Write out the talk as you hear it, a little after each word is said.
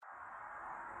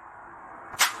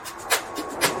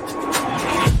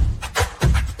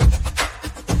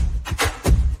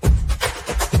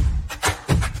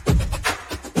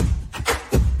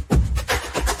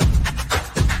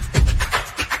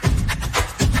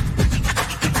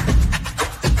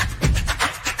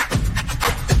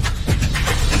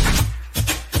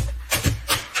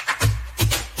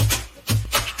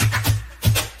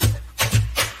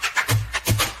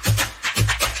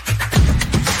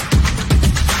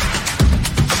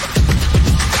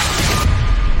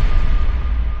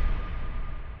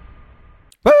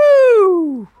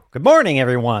Good morning,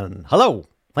 everyone. Hello.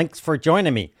 Thanks for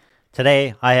joining me.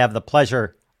 Today, I have the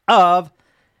pleasure of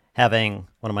having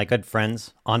one of my good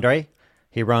friends, Andre.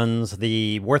 He runs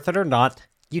the Worth It or Not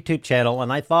YouTube channel,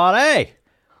 and I thought, hey,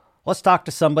 let's talk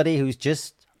to somebody who's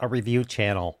just a review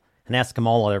channel and ask him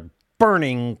all their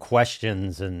burning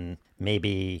questions and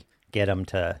maybe get him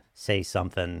to say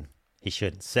something he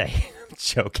shouldn't say. I'm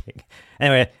joking.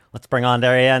 Anyway, let's bring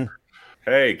Andre in.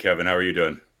 Hey, Kevin, how are you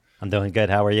doing? I'm doing good.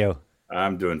 How are you?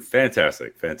 I'm doing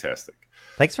fantastic. Fantastic.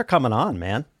 Thanks for coming on,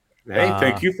 man. Hey,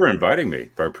 thank you for inviting me.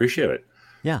 I appreciate it.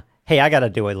 Yeah. Hey, I got to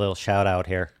do a little shout out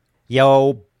here.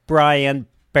 Yo, Brian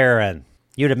Barron.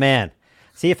 You the man.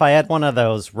 See, if I had one of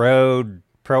those Rode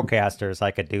Procasters,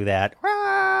 I could do that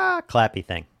clappy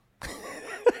thing.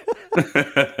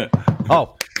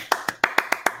 Oh,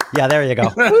 yeah, there you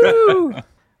go. Woo!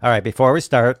 All right, before we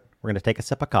start, we're going to take a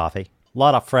sip of coffee. A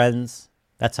lot of friends.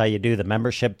 That's how you do the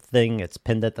membership thing. It's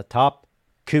pinned at the top.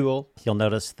 Cool. You'll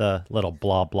notice the little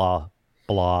blah, blah,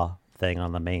 blah thing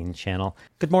on the main channel.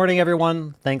 Good morning,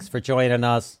 everyone. Thanks for joining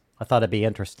us. I thought it'd be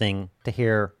interesting to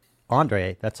hear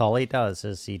Andre. That's all he does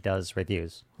is he does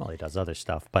reviews. Well, he does other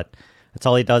stuff, but that's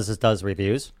all he does is does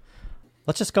reviews.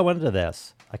 Let's just go into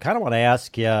this. I kind of want to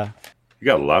ask you. You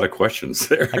got a lot of questions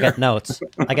there. I got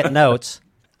notes.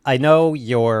 I know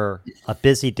you're a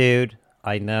busy dude.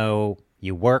 I know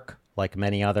you work like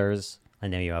many others. I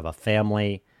know you have a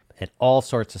family and all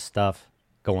sorts of stuff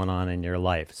going on in your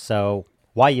life. So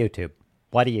why YouTube?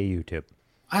 Why do you YouTube?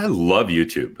 I love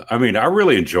YouTube. I mean, I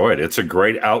really enjoy it. It's a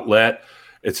great outlet.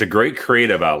 It's a great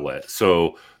creative outlet.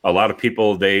 So a lot of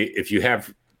people, if you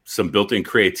have some built-in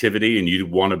creativity and you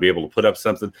want to be able to put up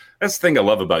something, that's the thing I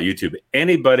love about YouTube.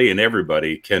 Anybody and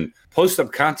everybody can post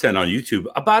up content on YouTube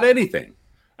about anything.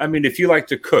 I mean, if you like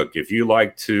to cook, if you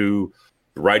like to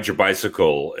ride your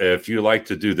bicycle, if you like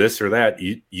to do this or that,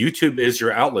 YouTube is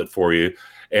your outlet for you.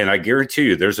 And I guarantee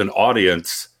you there's an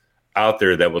audience out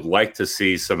there that would like to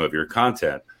see some of your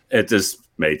content. It just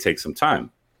may take some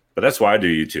time, but that's why I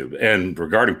do YouTube. And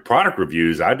regarding product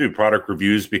reviews, I do product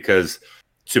reviews because,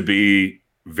 to be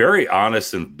very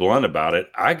honest and blunt about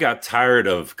it, I got tired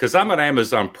of, because I'm an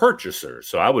Amazon purchaser.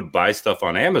 So I would buy stuff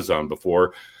on Amazon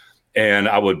before, and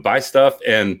I would buy stuff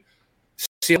and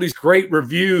see all these great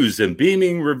reviews and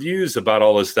beaming reviews about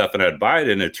all this stuff, and I'd buy it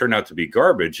and it turned out to be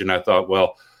garbage. And I thought,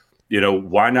 well,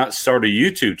 why not start a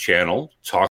YouTube channel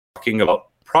talking about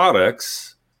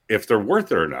products if they're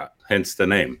worth it or not, hence the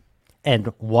name.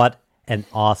 And what an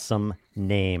awesome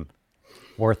name.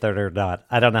 Worth it or not.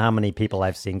 I don't know how many people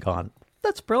I've seen gone,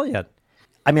 that's brilliant.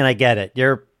 I mean, I get it.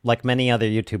 You're like many other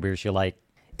YouTubers. You're like,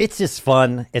 it's just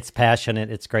fun. It's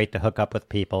passionate. It's great to hook up with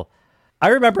people. I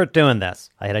remember doing this.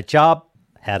 I had a job,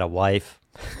 had a wife.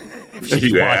 If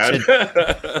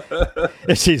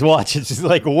she's watching, she's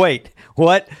like, wait,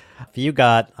 what?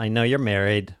 I know you're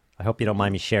married. I hope you don't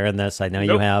mind me sharing this. I know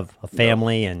you have a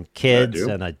family and kids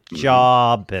and a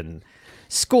job and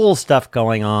school stuff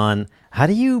going on. How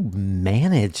do you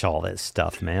manage all this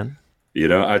stuff, man?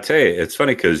 I tell you, it's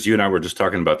funny because you and I were just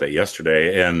talking about that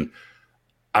yesterday, and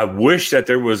I wish that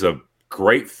there was a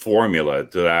great formula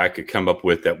that I could come up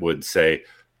with that would say,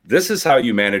 this is how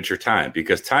you manage your time,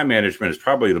 because time management is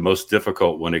probably the most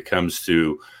difficult when it comes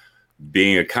to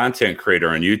being a content creator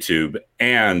on YouTube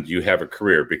and you have a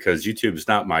career, because YouTube is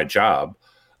not my job.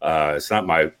 It's not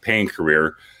my paying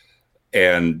career.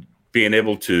 And being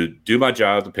able to do my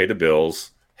job to pay the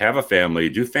bills, have a family,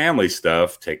 do family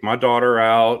stuff, take my daughter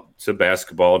out to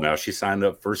basketball. Now she signed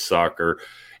up for soccer.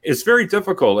 It's very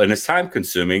difficult and it's time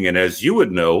consuming. And as you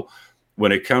would know,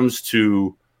 when it comes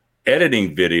to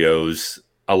editing videos,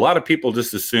 a lot of people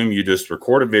just assume you just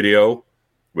record a video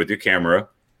with your camera,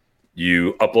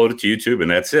 you upload it to YouTube,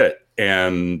 and that's it.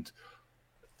 And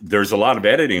there's a lot of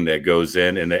editing that goes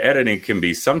in, and the editing can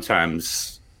be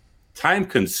sometimes time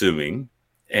consuming.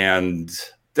 And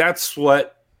that's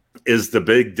what is the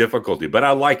big difficulty. But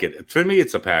I like it. For me,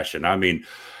 it's a passion. I mean,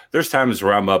 there's times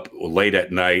where I'm up late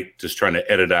at night just trying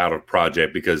to edit out a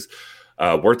project, because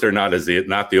Worth It or Not is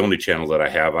not the only channel that I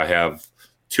have. I have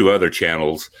 2 other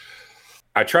channels.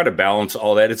 I try to balance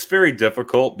all that. It's very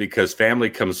difficult because family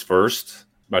comes first.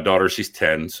 My daughter, she's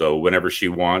 10. So whenever she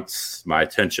wants my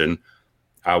attention,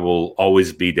 I will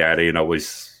always be daddy and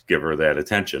always give her that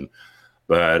attention.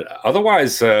 But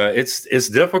otherwise, it's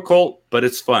difficult, but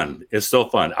it's fun. It's still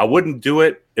fun. I wouldn't do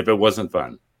it if it wasn't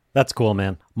fun. That's cool,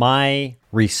 man. My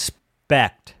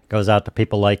respect goes out to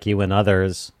people like you and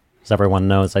others. As everyone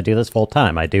knows, I do this full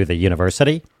time. I do the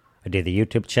university, I do the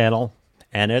YouTube channel,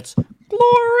 and it's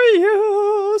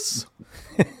glorious.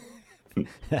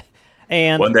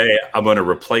 And one day I'm going to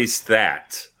replace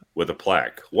that with a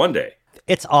plaque. One day.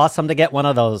 It's awesome to get one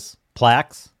of those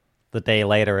plaques. the day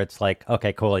later, it's like,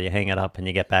 okay, cool, you hang it up and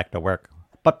you get back to work.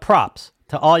 But props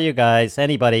to all you guys,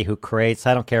 anybody who creates.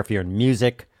 I don't care if you're in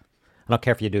music. I don't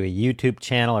care if you do a YouTube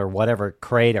channel or whatever,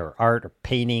 create or art or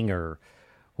painting or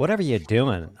whatever you're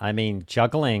doing. I mean,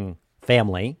 juggling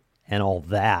family and all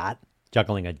that,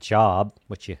 juggling a job,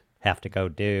 which you have to go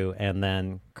do, and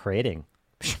then creating.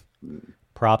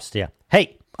 Props to you.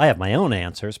 Hey, I have my own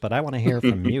answers, but I want to hear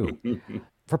from you.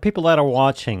 For people that are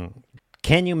watching,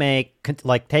 can you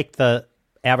take the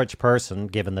average person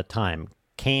given the time,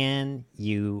 can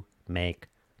you make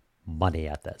money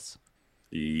at this?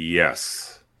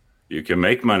 Yes. You can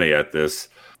make money at this,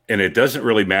 and it doesn't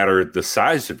really matter the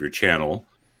size of your channel.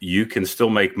 You can still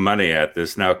make money at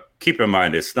this. Now, keep in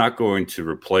mind, it's not going to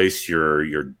replace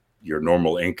your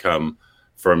normal income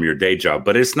from your day job,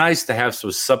 but it's nice to have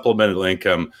some supplemental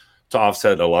income to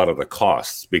offset a lot of the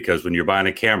costs, because when you're buying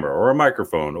a camera or a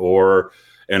microphone or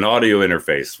an audio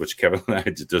interface, which Kevin and I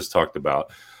just talked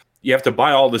about, you have to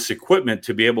buy all this equipment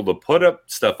to be able to put up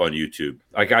stuff on YouTube.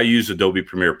 Like I use Adobe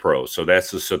Premiere Pro, so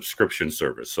that's a subscription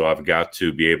service. So I've got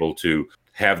to be able to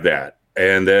have that.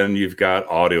 And then you've got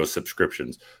audio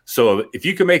subscriptions. So if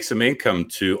you can make some income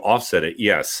to offset it,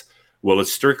 yes. Will it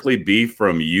strictly be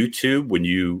from YouTube when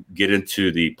you get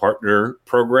into the partner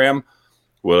program?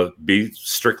 Will it be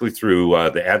strictly through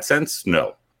the AdSense?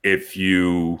 No. If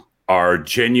you are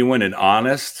genuine and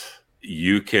honest,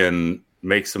 you can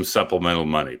make some supplemental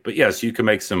money. But yes, you can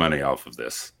make some money off of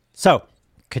this. So,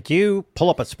 could you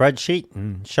pull up a spreadsheet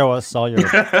and show us all your...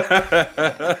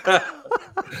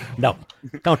 No,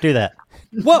 don't do that.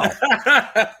 Whoa!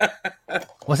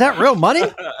 Was that real money?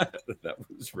 That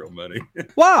was real money.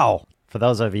 Wow! For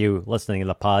those of you listening to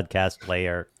the podcast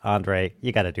player, Andre,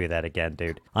 you got to do that again,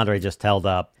 dude. Andre just held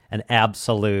up an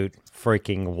absolute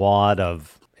freaking wad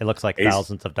of, it looks like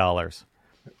thousands of dollars.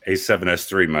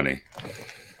 A7S3 money.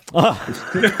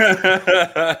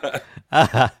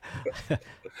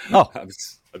 I'm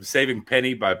saving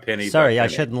penny by penny. Sorry, by I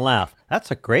penny. shouldn't laugh.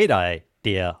 That's a great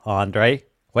idea, Andre.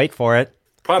 Wait for it.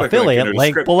 Product affiliate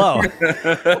link below.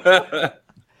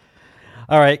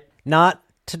 All right, not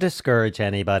to discourage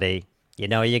anybody. You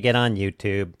know, you get on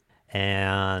YouTube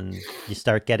and you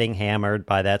start getting hammered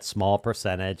by that small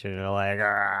percentage, and you're like,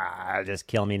 just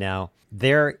kill me now.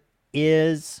 There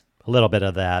is a little bit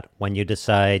of that when you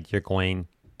decide you're going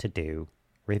to do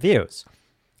reviews,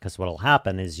 because what'll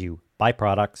happen is you buy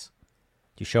products,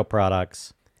 you show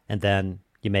products, and then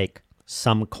you make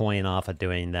some coin off of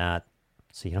doing that,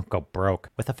 so you don't go broke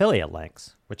with affiliate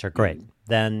links, which are great.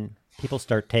 Then people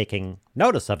start taking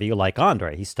notice of you, like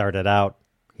Andre. He started out,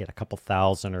 he had a couple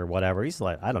thousand or whatever. He's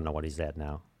like, I don't know what he's at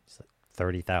now. He's like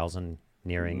 30,000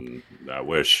 nearing. I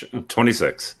wish.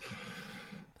 26.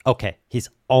 Okay, he's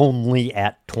only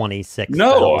at 26.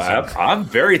 No, I'm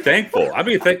very thankful. I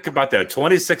mean, think about that.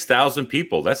 26,000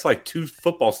 people. That's like 2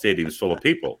 football stadiums full of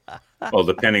people. Well,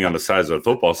 depending on the size of the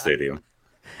football stadium.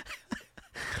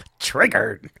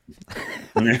 Triggered.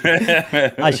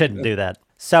 I shouldn't do that.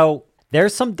 So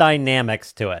there's some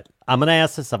dynamics to it. I'm going to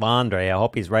ask this of Andre. I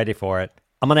hope he's ready for it.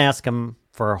 I'm going to ask him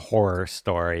for a horror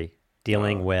story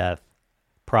dealing with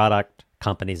product,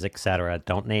 companies, etc.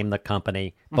 Don't name the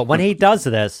company. But when he does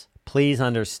this, please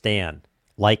understand,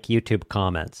 like YouTube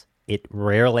comments, it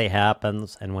rarely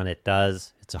happens. And when it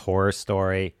does, it's a horror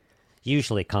story.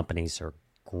 Usually companies are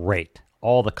great.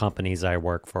 All the companies I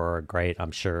work for are great,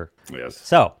 I'm sure. Yes.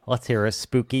 So let's hear a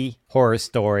spooky horror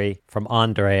story from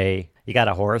Andre. You got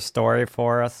a horror story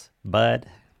for us, bud?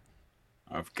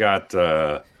 I've got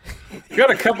a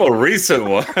couple of recent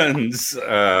ones.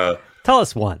 Tell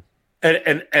us one.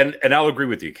 And I'll agree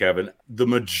with you, Kevin. The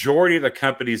majority of the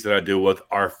companies that I deal with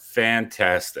are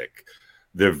fantastic.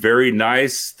 They're very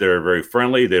nice. They're very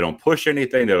friendly. They don't push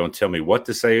anything. They don't tell me what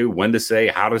to say, when to say,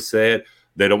 how to say it.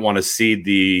 They don't want to see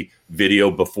the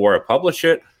video before I publish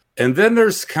it. And then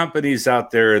there's companies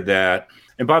out there that,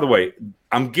 and by the way,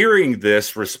 I'm gearing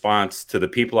this response to the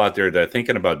people out there that are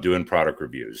thinking about doing product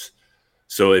reviews.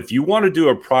 So if you want to do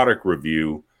a product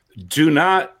review, do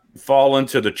not fall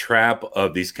into the trap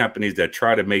of these companies that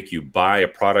try to make you buy a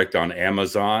product on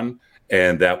Amazon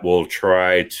and that will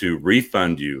try to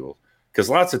refund you. Because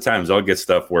lots of times I'll get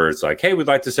stuff where it's like, hey, we'd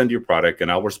like to send you a product.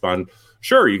 And I'll respond,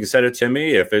 sure, you can send it to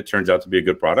me. If it turns out to be a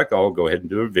good product, I'll go ahead and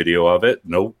do a video of it.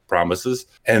 No promises.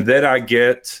 And then I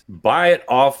get, buy it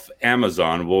off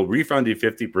Amazon. We'll refund you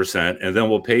 50%, and then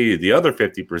we'll pay you the other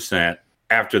 50%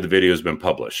 after the video has been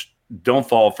published. Don't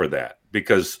fall for that,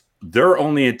 because their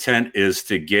only intent is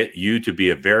to get you to be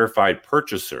a verified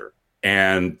purchaser.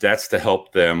 And that's to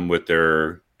help them with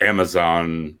their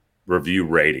Amazon review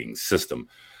rating system.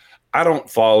 I don't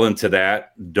fall into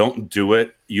that. Don't do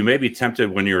it. You may be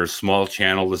tempted when you're a small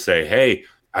channel to say, hey,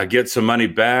 I get some money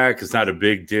back. It's not a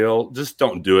big deal. Just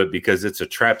don't do it because it's a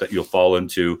trap that you'll fall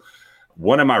into.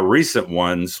 One of my recent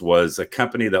ones was a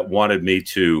company that wanted me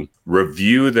to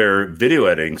review their video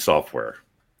editing software.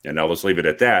 And I'll just leave it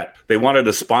at that. They wanted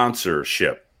a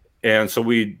sponsorship. And so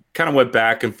we kind of went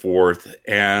back and forth,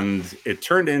 and it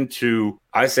turned into,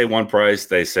 I say one price,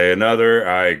 they say another.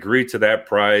 I agree to that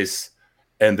price.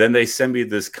 And then they sent me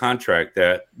this contract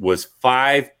that was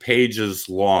 5 pages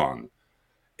long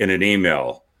in an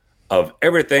email of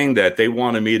everything that they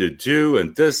wanted me to do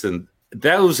and this. And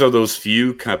those are those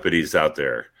few companies out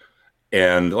there.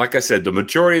 And like I said, the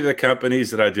majority of the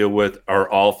companies that I deal with are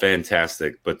all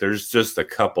fantastic, but there's just a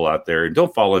couple out there. And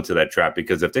don't fall into that trap,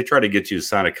 because if they try to get you to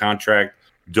sign a contract,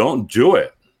 don't do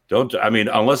it.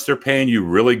 Unless they're paying you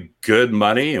really good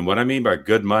money. And what I mean by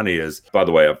good money is, by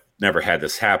the way, I've never had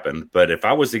this happen, but if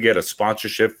I was to get a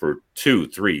sponsorship for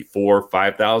 $2,000, $3,000,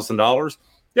 $4,000, $5,000,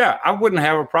 yeah, I wouldn't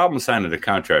have a problem signing a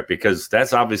contract, because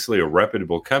that's obviously a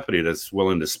reputable company that's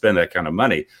willing to spend that kind of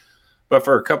money. But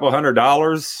for a couple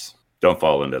 $100, don't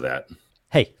fall into that.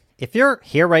 Hey, if you're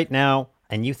here right now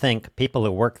and you think people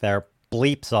who work there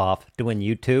bleeps off doing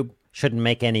YouTube shouldn't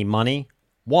make any money,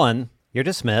 one, you're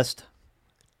dismissed.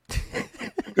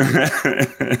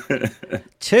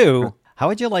 2, how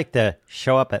would you like to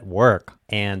show up at work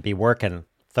and be working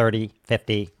 30,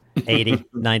 50, 80,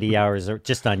 90 hours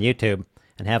just on YouTube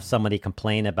and have somebody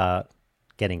complain about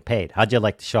getting paid? How'd you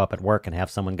like to show up at work and have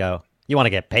someone go, you want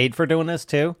to get paid for doing this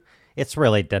too? It's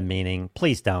really demeaning.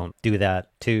 Please don't do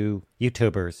that to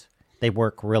YouTubers. They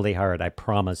work really hard, I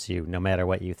promise you, no matter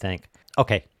what you think.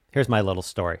 Okay, here's my little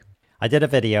story. I did a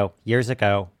video years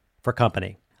ago for a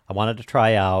company. I wanted to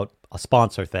try out a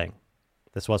sponsor thing.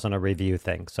 This wasn't a review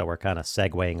thing, so we're kind of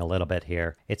segueing a little bit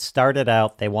here. It started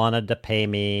out, they wanted to pay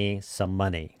me some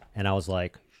money. And I was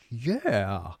like,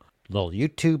 yeah, little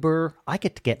YouTuber, I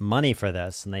get to get money for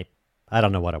this. And I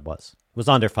don't know what it was. It was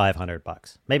under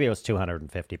 $500. Maybe it was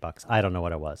 $250. I don't know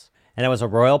what it was. And it was a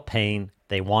royal pain.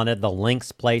 They wanted the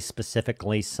links placed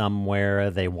specifically somewhere.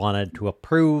 They wanted to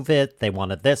approve it. They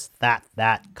wanted this,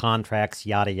 that, contracts,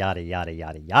 yada, yada, yada,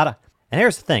 yada, yada. And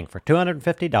here's the thing. For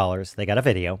 $250, they got a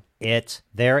video. It's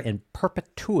there in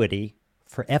perpetuity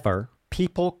forever.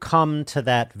 People come to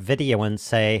that video and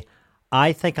say,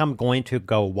 I think I'm going to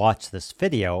go watch this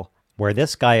video where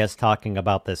this guy is talking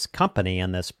about this company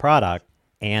and this product,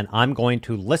 and I'm going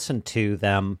to listen to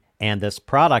them and this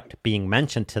product being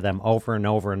mentioned to them over and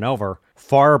over and over,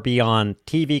 far beyond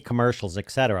TV commercials,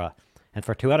 etc. And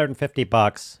for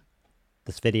 $250,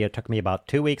 this video took me about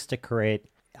 2 weeks to create.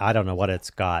 I don't know what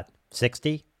it's got,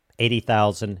 60,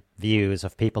 80,000 views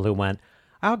of people who went,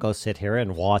 I'll go sit here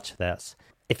and watch this.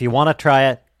 If you want to try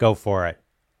it, go for it.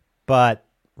 But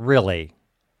really,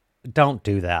 don't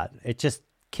do that. It just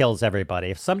kills everybody.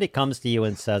 If somebody comes to you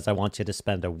and says, I want you to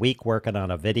spend a week working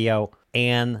on a video,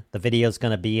 and the video is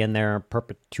going to be in there in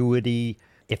perpetuity,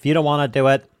 if you don't want to do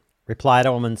it, reply to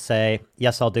them and say,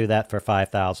 yes, I'll do that for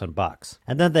 $5,000.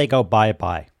 And then they go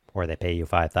bye-bye, or they pay you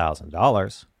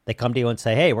 $5,000. They come to you and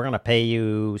say, hey, we're going to pay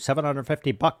you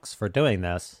 $750 for doing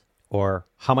this. Or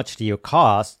how much do you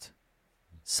cost?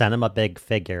 Send them a big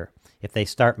figure. If they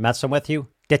start messing with you,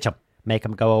 ditch them. Make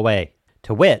them go away.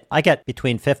 To wit, I get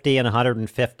between 50 and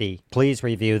 150. Please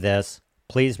review this.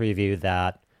 Please review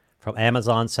that. From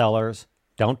Amazon sellers,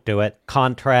 don't do it.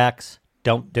 Contracts,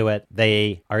 don't do it.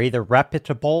 They are either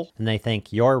reputable and they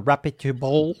think you're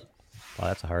reputable. Well,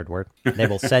 that's a hard word. They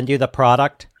will send you the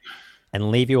product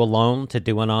and leave you alone to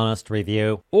do an honest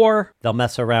review, or they'll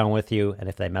mess around with you. And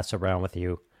if they mess around with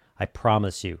you, I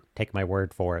promise you, take my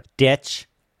word for it, ditch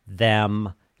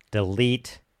them,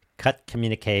 delete, cut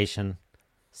communication.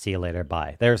 See you later.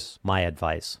 Bye. There's my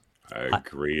advice. I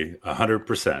agree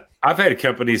 100%. I've had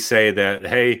companies say that,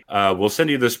 hey, we'll send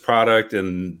you this product.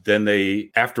 And then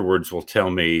they afterwards will tell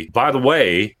me, by the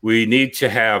way, we need to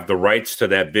have the rights to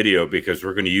that video because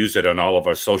we're going to use it on all of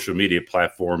our social media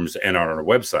platforms and on our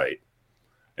website.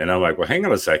 And I'm like, well, hang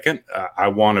on a second. I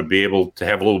want to be able to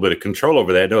have a little bit of control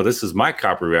over that. No, this is my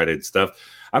copyrighted stuff.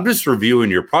 I'm just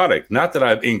reviewing your product. Not that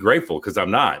I'm ingrateful, because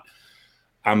I'm not.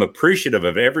 I'm appreciative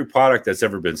of every product that's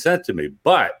ever been sent to me,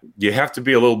 but you have to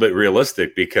be a little bit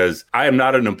realistic, because I am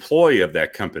not an employee of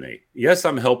that company. Yes,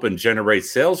 I'm helping generate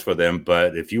sales for them,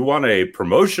 but if you want a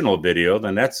promotional video,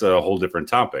 then that's a whole different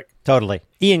topic. Totally.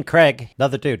 Ian Craig,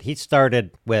 another dude, he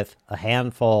started with a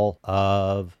handful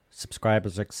of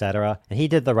subscribers, etc., and he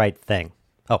did the right thing.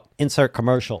 Oh, insert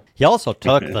commercial. He also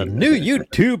took the new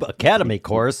YouTube Academy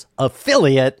course,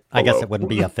 affiliate. I guess Hello. it wouldn't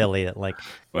be affiliate. Like,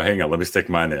 Well, hang on. Let me stick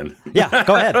mine in. yeah,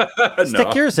 go ahead. Stick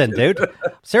No. yours in, dude.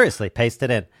 Seriously, paste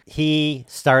it in. He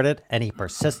started and he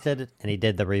persisted and he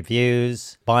did the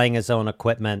reviews, buying his own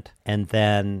equipment, and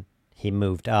then he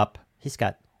moved up. He's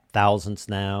got thousands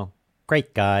now.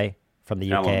 Great guy from the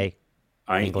Tell him.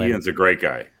 UK. England. Ian's a great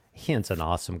guy. Ian's an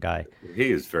awesome guy.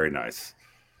 He is very nice.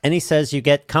 And he says you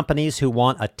get companies who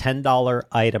want a $10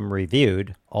 item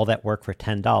reviewed, all that work for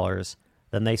 $10.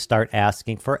 Then they start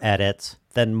asking for edits,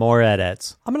 then more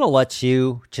edits. I'm going to let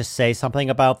you just say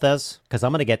something about this because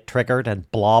I'm going to get triggered and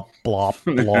blah, blah,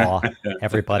 blah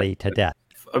everybody to death.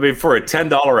 I mean, for a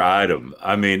 $10 item,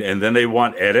 I mean, and then they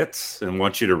want edits and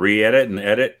want you to re-edit and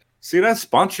edit. See, that's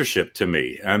sponsorship to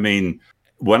me. I mean,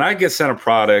 when I get sent a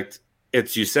product,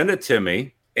 it's you send it to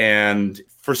me, and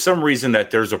for some reason that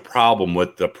there's a problem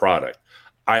with the product,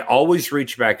 I always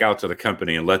reach back out to the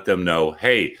company and let them know,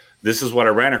 hey, this is what I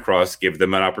ran across, give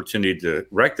them an opportunity to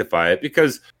rectify it,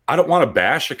 because I don't want to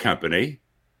bash a company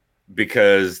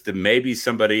because maybe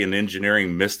somebody in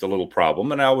engineering missed a little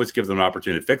problem, and I always give them an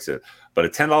opportunity to fix it. But a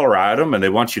 $10 item and they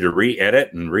want you to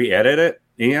re-edit it,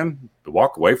 Ian,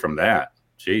 walk away from that.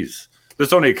 Jeez.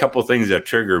 There's only a couple of things that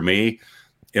trigger me.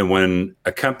 And when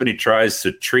a company tries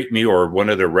to treat me, or one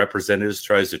of their representatives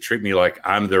tries to treat me like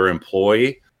I'm their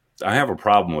employee, I have a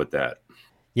problem with that.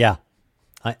 Yeah,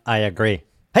 I agree.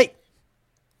 Hey,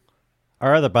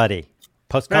 our other buddy,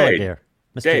 post-color gear,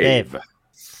 Mr. Dave.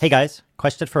 Hey, guys,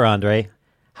 question for Andre.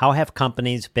 How have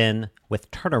companies been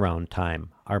with turnaround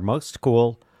time? Are most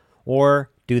cool, or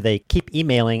do they keep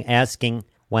emailing asking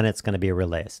when it's going to be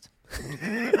released?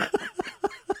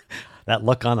 That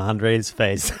look on Andre's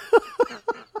face.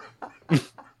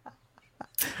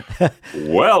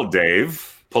 Well,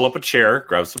 Dave, pull up a chair,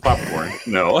 grab some popcorn.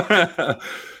 No.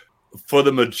 For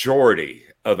the majority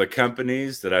of the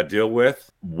companies that I deal with,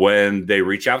 when they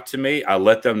reach out to me, I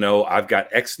let them know I've got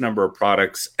X number of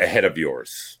products ahead of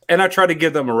yours. And I try to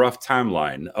give them a rough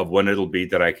timeline of when it'll be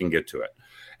that I can get to it.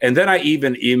 And then I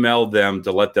even email them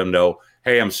to let them know,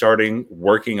 hey, I'm starting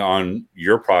working on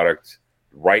your product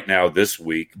right now this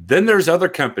week. Then there's other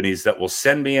companies that will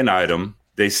send me an item.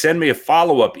 They send me a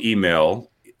follow-up email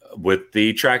with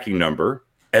the tracking number.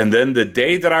 And then the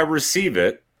day that I receive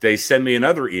it, they send me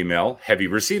another email. Have you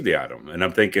received the item? And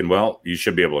I'm thinking, well, you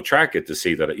should be able to track it to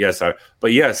see that.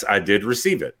 Yes, I did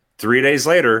receive it. 3 days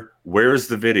later, where's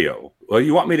the video? Well,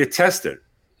 you want me to test it,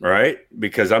 right?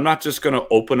 Because I'm not just going to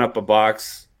open up a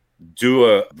box, do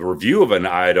a review of an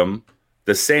item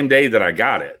the same day that I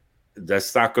got it.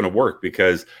 That's not going to work,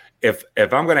 because if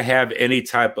I'm going to have any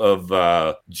type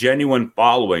of genuine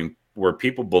following where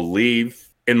people believe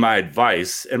in my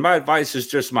advice, and my advice is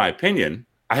just my opinion,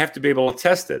 I have to be able to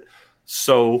test it.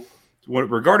 So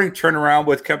regarding turnaround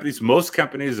with companies, most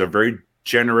companies are very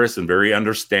generous and very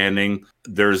understanding.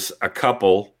 There's a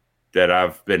couple that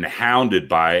I've been hounded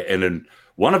by, and then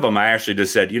one of them I actually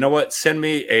just said, you know what, send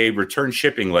me a return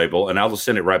shipping label and I'll just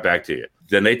send it right back to you.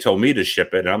 Then they told me to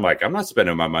ship it, and I'm like, I'm not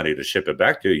spending my money to ship it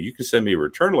back to you. You can send me a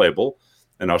return label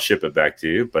and I'll ship it back to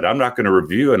you, but I'm not going to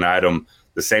review an item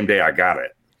the same day I got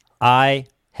it. I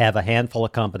have a handful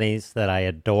of companies that I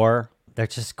adore. They're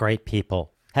just great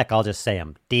people. Heck, I'll just say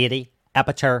them. Deity,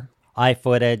 Aperture,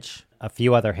 iFootage, a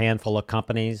few other handful of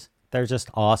companies. They're just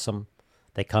awesome.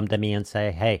 They come to me and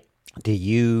say, hey, do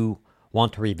you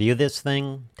want to review this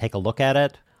thing? Take a look at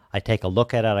it. I take a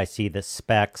look at it. I see the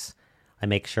specs. I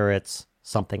make sure it's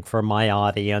something for my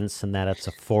audience and that it's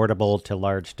affordable to a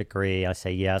large degree. I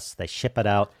say yes. They ship it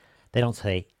out. They don't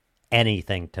say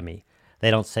anything to me. They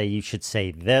don't say you should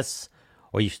say this,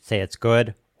 or you should say it's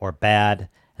good or bad.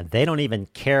 And they don't even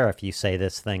care if you say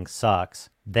this thing sucks.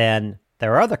 Then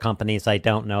there are other companies I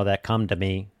don't know that come to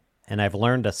me, and I've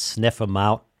learned to sniff them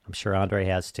out. I'm sure Andre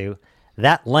has too.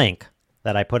 That link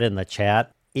that I put in the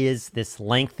chat is this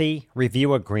lengthy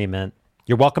review agreement.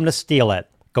 You're welcome to steal it.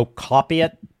 Go copy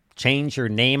it, change your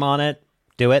name on it,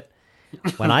 do it.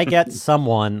 When I get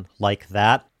someone like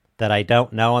that I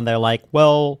don't know, and they're like,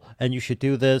 well, and you should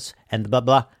do this, and blah,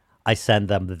 blah, I send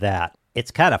them that.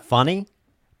 It's kind of funny,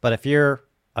 but if you're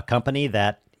a company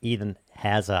that even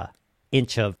has a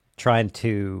inch of trying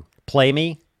to play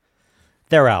me,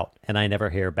 they're out, and I never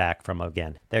hear back from them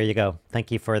again. There you go. Thank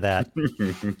you for that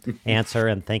answer,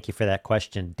 and thank you for that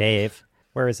question, Dave.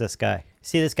 Where is this guy?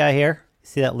 See this guy here?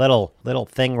 See that little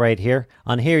thing right here?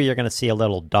 On here, you're going to see a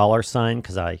little $sign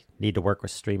because I need to work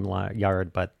with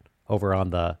StreamYard, but over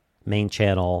on the main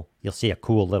channel, you'll see a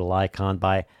cool little icon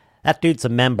by that dude's a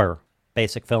member,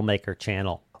 Basic Filmmaker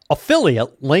channel.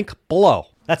 Affiliate link below.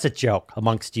 That's a joke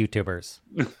amongst YouTubers.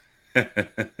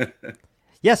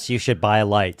 Yes, you should buy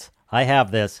lights. I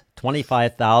have this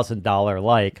 $25,000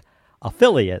 like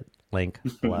affiliate link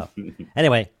below.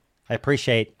 Anyway, I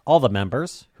appreciate all the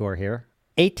members who are here.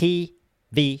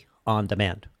 ATV On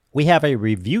Demand. We have a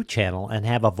review channel and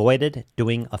have avoided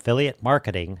doing affiliate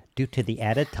marketing due to the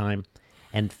added time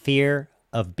and fear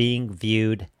of being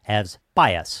viewed as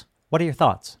bias. What are your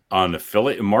thoughts? On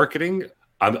affiliate marketing,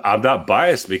 I'm not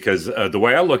biased because the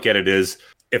way I look at it is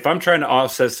if I'm trying to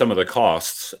offset some of the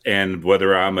costs, and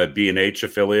whether I'm a B&H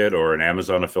affiliate or an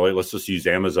Amazon affiliate, let's just use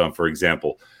Amazon, for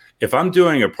example. If I'm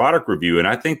doing a product review and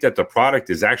I think that the product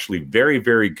is actually very,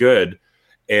 very good,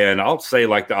 and I'll say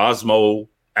like the Osmo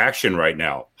Action right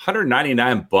now,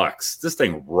 $199. This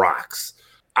thing rocks.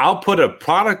 I'll put a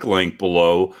product link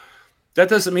below. That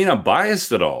doesn't mean I'm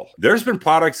biased at all. There's been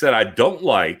products that I don't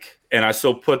like, and I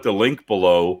still put the link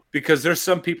below because there's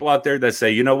some people out there that say,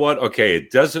 you know what? Okay,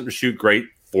 it doesn't shoot great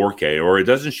 4K or it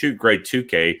doesn't shoot great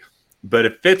 2K, but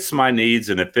it fits my needs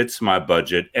and it fits my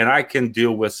budget, and I can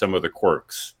deal with some of the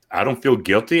quirks. I don't feel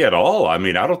guilty at all. I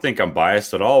mean, I don't think I'm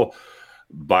biased at all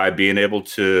by being able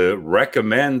to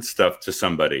recommend stuff to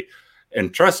somebody.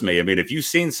 And trust me, I mean, if you've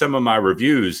seen some of my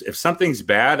reviews, if something's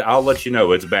bad, I'll let you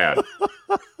know it's bad.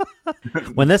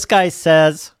 When this guy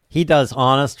says he does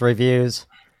honest reviews,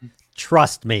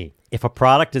 trust me, if a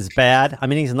product is bad, I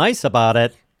mean, he's nice about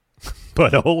it,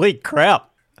 but holy crap.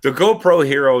 The GoPro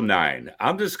Hero 9,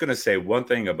 I'm just going to say one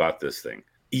thing about this thing.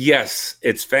 Yes,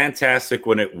 it's fantastic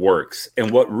when it works.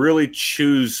 And what really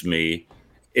chews me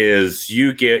is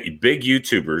you get big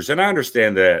YouTubers, and I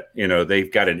understand that, you know,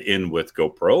 they've got an in with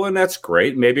GoPro, and that's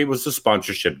great. Maybe it was a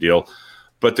sponsorship deal,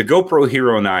 but the GoPro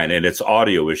Hero 9 and its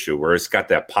audio issue where it's got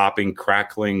that popping,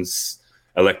 crackling,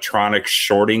 electronic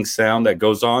shorting sound that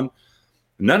goes on,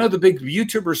 none of the big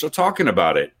YouTubers are talking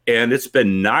about it. And it's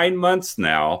been 9 months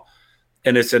now,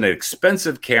 and it's an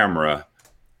expensive camera.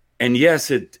 And yes,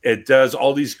 it does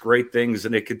all these great things,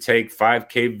 and it could take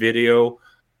 5K video.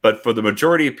 But for the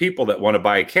majority of people that want to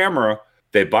buy a camera,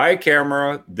 they buy a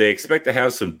camera, they expect to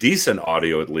have some decent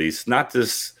audio at least, not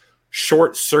this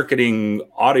short-circuiting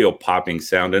audio popping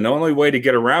sound. And the only way to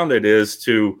get around it is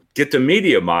to get the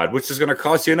media mod, which is going to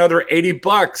cost you another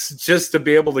 $80 just to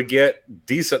be able to get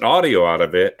decent audio out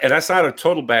of it. And that's not a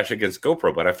total bash against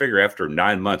GoPro, but I figure after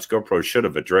 9 months, GoPro should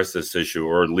have addressed this issue,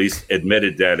 or at least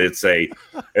admitted that it's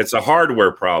a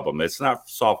hardware problem. It's not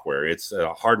software. It's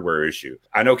a hardware issue.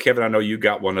 I know, Kevin, I know you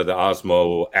got one of the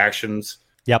Osmo Actions.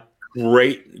 Yep.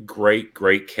 Great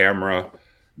camera.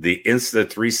 The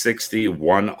Insta360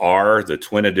 1R, the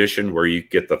twin edition, where you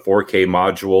get the 4K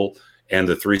module and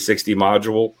the 360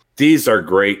 module. These are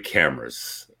great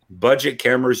cameras. Budget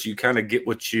cameras, you kind of get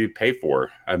what you pay for.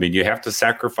 I mean, you have to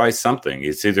sacrifice something.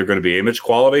 It's either going to be image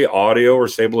quality, audio, or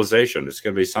stabilization. It's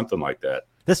going to be something like that.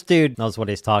 This dude knows what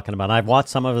he's talking about. I've watched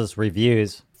some of his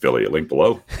reviews. Affiliate link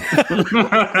below.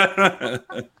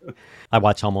 I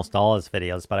watch almost all his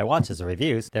videos, but I watch his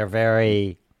reviews. They're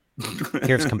very,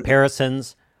 here's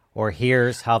comparisons, or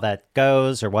here's how that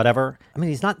goes, or whatever. I mean,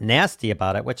 he's not nasty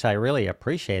about it, which I really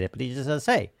appreciate it, but he just says,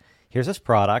 hey, here's this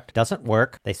product, doesn't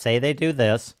work. They say they do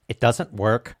this, it doesn't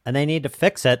work, and they need to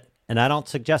fix it, and I don't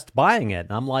suggest buying it.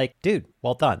 And I'm like, dude,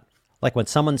 well done. Like when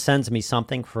someone sends me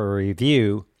something for a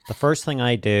review, the first thing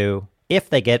I do, if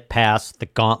they get past the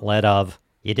gauntlet of,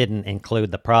 you didn't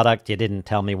include the product, you didn't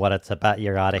tell me what it's about,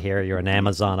 you're out of here, you're an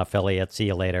Amazon affiliate, see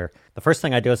you later. The first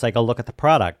thing I do is I go look at the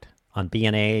product on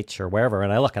B&H or wherever,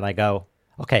 and I look and I go,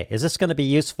 okay, is this going to be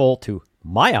useful to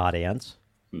my audience?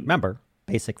 Remember,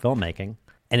 basic filmmaking.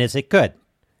 And is it good?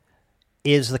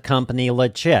 Is the company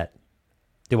legit?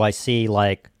 Do I see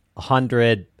like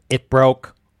 100, it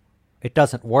broke, it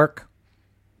doesn't work,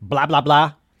 blah, blah,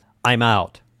 blah? I'm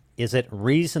out. Is it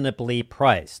reasonably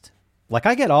priced? Like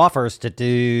I get offers to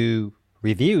do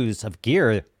reviews of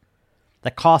gear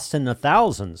that costs in the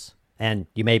thousands. And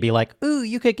you may be like, ooh,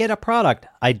 you could get a product.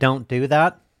 I don't do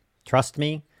that. Trust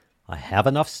me, I have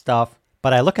enough stuff.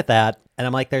 But I look at that and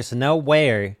I'm like, there's no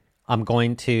way I'm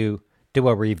going to do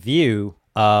a review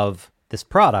of this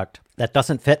product that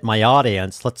doesn't fit my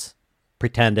audience. Let's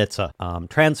pretend it's a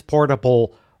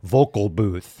transportable vocal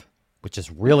booth, which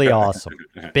is really awesome.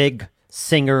 Big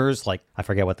singers, like I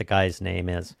forget what the guy's name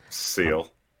is.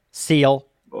 Seal.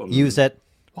 Use it.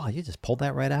 Wow, you just pulled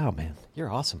that right out, man.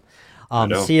 You're awesome.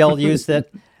 Seal used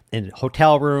it in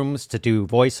hotel rooms to do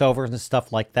voiceovers and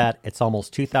stuff like that. It's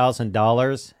almost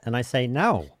 $2,000. And I say,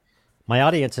 no, my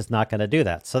audience is not going to do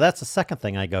that. So that's the second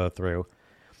thing I go through.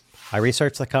 I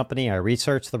research the company. I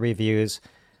research the reviews.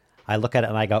 I look at it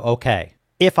and I go, okay,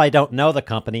 if I don't know the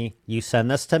company, you send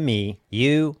this to me.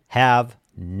 You have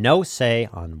no say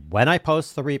on when I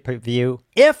post the review,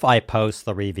 if I post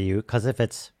the review, because if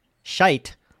it's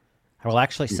shite, I will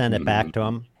actually send it back to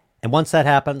them. And once that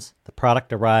happens, the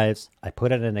product arrives, I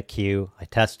put it in a queue, I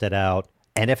test it out,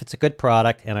 and if it's a good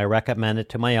product and I recommend it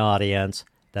to my audience,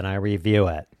 then I review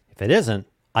it. If it isn't,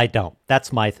 I don't.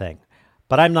 That's my thing.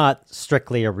 But I'm not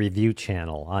strictly a review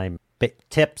channel. I'm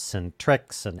tips and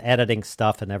tricks and editing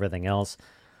stuff and everything else.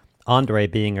 Andre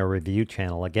being a review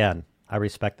channel, again, I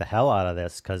respect the hell out of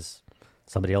this because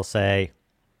somebody will say,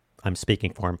 I'm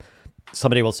speaking for him,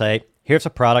 somebody will say, here's a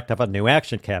product of a new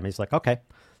action cam. He's like, okay.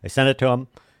 They send it to him.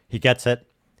 He gets it.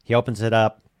 He opens it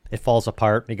up. It falls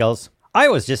apart. He goes, I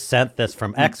was just sent this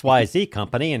from XYZ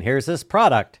company, and here's this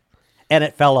product. And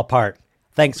it fell apart.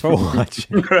 Thanks for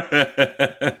watching.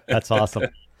 That's awesome.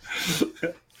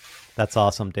 That's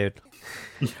awesome, dude.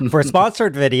 For a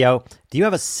sponsored video, do you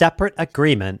have a separate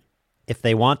agreement if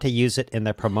they want to use it in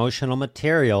their promotional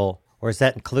material, or is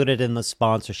that included in the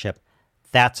sponsorship?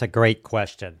 That's a great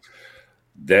question.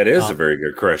 That is a very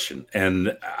good question.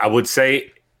 And I would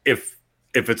say if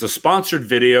it's a sponsored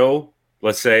video,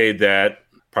 let's say that,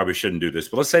 probably shouldn't do this,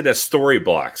 but let's say that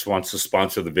Storyblocks wants to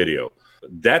sponsor the video.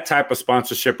 That type of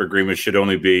sponsorship agreement should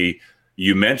only be,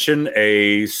 you mention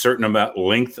a certain amount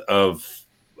length of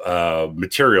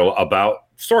material about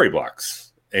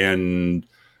Storyblocks, and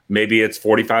maybe it's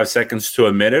 45 seconds to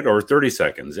a minute or 30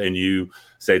 seconds. And you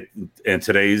say, and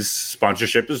today's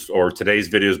sponsorship is, or today's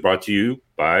video is brought to you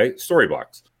by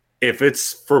Storyblocks. If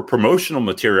it's for promotional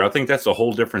material, I think that's a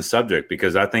whole different subject,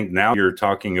 because I think now you're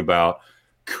talking about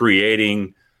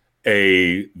creating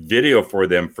a video for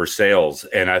them for sales.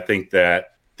 And I think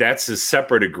that that's a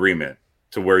separate agreement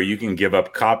to where you can give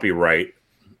up copyright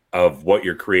of what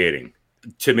you're creating.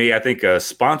 To me, I think a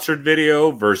sponsored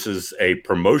video versus a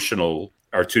promotional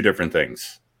are two different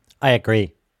things. I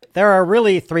agree. There are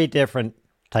really three different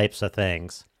types of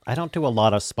things. I don't do a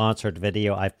lot of sponsored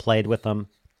video. I've played with them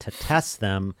to test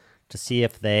them to see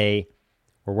if they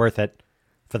were worth it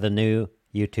for the new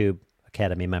YouTube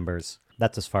Academy members.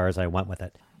 That's as far as I went with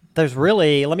it. There's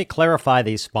really, let me clarify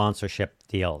these sponsorship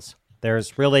deals.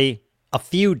 There's really a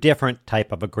few different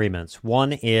type of agreements.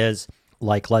 One is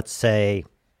like, let's say,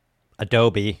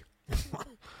 Adobe.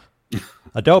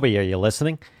 Adobe, are you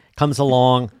listening? Comes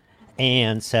along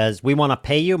and says, we want to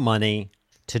pay you money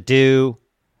to do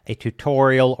a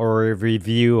tutorial or a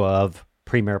review of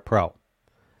Premiere Pro.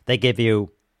 They give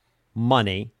you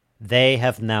money. They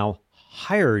have now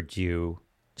hired you,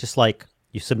 just like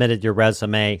you submitted your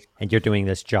resume and you're doing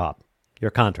this job. You're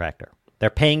a contractor. They're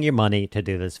paying you money to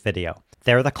do this video.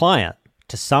 They're the client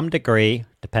to some degree,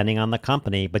 depending on the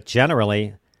company, but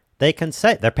generally they can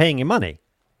say they're paying you money,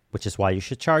 which is why you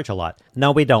should charge a lot.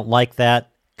 No, we don't like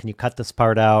that. Can you cut this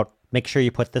part out? Make sure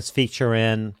you put this feature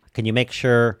in. Can you make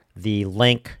sure the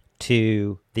link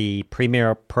to the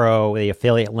Premiere Pro, the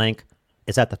affiliate link,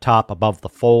 is at the top above the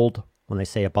fold? When they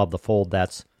say above the fold,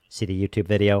 that's see the YouTube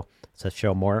video. It says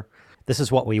show more. This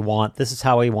is what we want. This is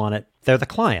how we want it. They're the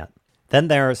client. Then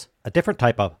there's a different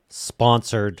type of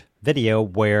sponsored video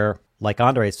where, like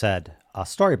Andre said,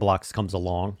 Storyblocks comes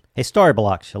along. Hey,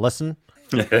 Storyblocks, you listen?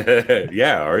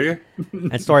 Yeah, are you?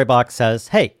 And Storyblocks says,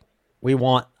 hey, we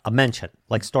want a mention.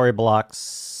 Like Storyblocks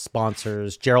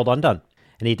sponsors Gerald Undone.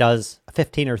 And he does a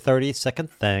 15 or 30-second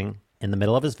thing in the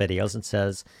middle of his videos and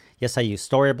says, yes, I use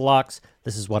Storyblocks.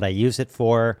 This is what I use it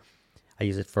for. I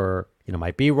use it for,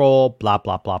 my B-roll, blah,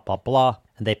 blah, blah, blah, blah.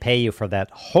 And they pay you for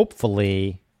that,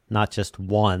 hopefully, not just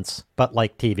once, but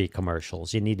like TV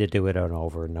commercials. You need to do it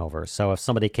over and over. So if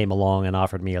somebody came along and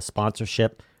offered me a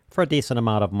sponsorship for a decent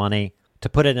amount of money to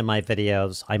put it in my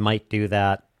videos, I might do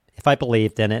that if I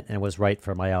believed in it and it was right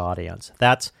for my audience.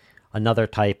 That's another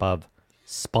type of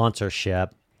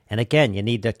sponsorship. And again, you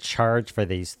need to charge for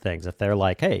these things. If they're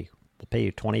like, hey, we'll pay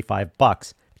you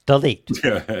 $25, delete.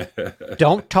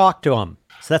 Don't talk to them.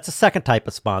 So that's the second type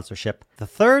of sponsorship. The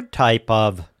third type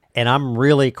of, and I'm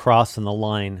really crossing the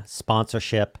line,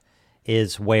 sponsorship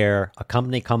is where a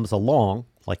company comes along,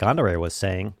 like Andre was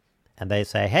saying, and they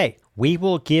say, hey, we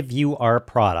will give you our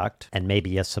product and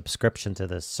maybe a subscription to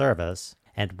this service,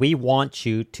 and we want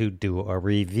you to do a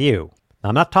review. Now,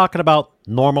 I'm not talking about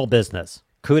normal business.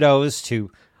 Kudos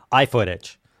to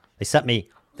iFootage. They sent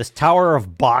me this tower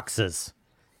of boxes.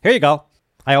 Here you go.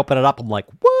 I open it up. I'm like,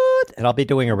 what? And I'll be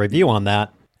doing a review on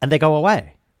that. And they go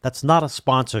away. That's not a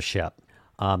sponsorship.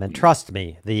 And trust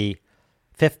me, the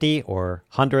 $50 or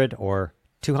 $100 or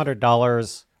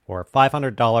 $200 or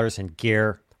 $500 in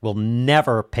gear will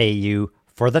never pay you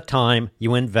for the time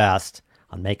you invest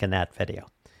on making that video.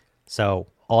 So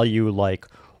all you like,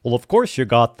 well, of course you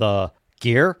got the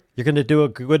gear. You're going to do a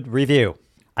good review.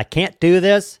 I can't do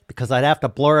this because I'd have to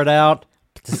blur it out.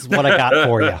 This is what I got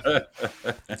for you.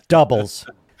 Doubles.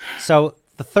 So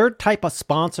The third type of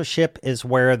sponsorship is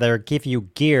where they give you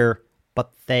gear,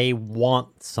 but they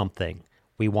want something.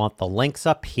 We want the links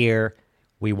up here.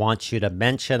 We want you to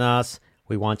mention us.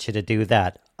 We want you to do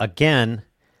that. Again,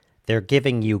 they're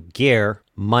giving you gear,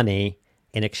 money,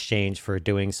 in exchange for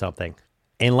doing something.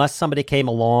 Unless somebody came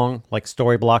along, like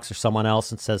Storyblocks or someone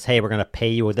else, and says, hey, we're going to pay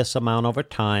you this amount over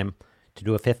time to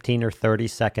do a 15 or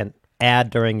 30-second ad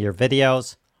during your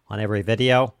videos on every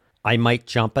video, I might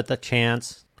jump at the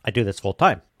chance. I do this full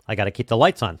time. I got to keep the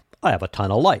lights on. I have a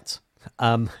ton of lights.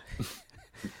 Then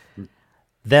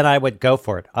I would go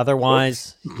for it.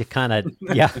 Otherwise,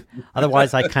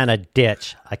 otherwise I kind of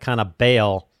ditch. I kind of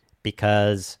bail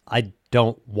because I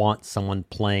don't want someone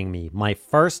playing me.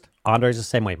 Andre's the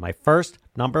same way. My first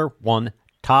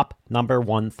top number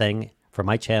one thing for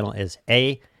my channel is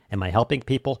A, am I helping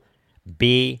people?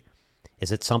 B,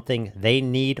 is it something they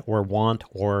need or want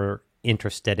or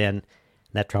interested in?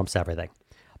 That trumps everything.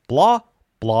 Blah,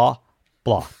 blah,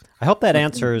 blah. I hope that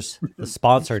answers the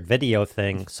sponsored video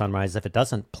thing, Sunrise. If it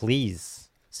doesn't, please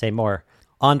say more.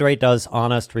 Andre does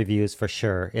honest reviews for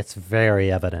sure. It's very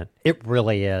evident. It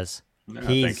really is.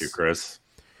 Thank you, Chris.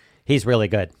 He's really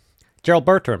good. Gerald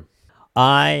Bertram.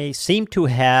 I seem to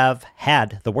have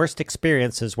had the worst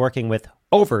experiences working with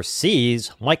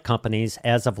overseas mic companies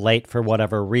as of late for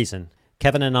whatever reason.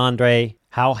 Kevin and Andre,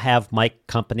 how have mic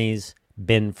companies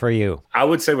been for you? I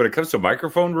would say when it comes to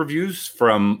microphone reviews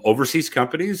from overseas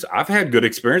companies, I've had good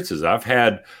experiences. I've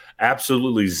had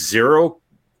absolutely zero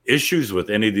issues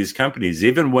with any of these companies,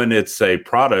 even when it's a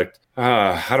product.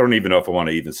 I don't even know if I want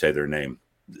to even say their name.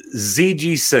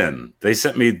 ZG Sin. They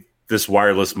sent me this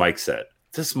wireless mic set.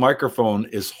 This microphone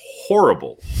is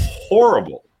horrible.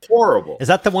 Is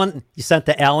that the one you sent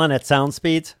to Alan at Sound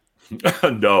Speeds?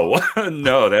 No,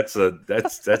 that's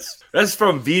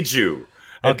from Viju.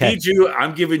 Okay. Viju,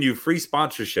 I'm giving you free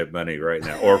sponsorship money right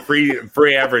now, or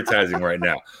free advertising right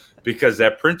now, because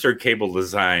that printer cable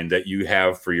design that you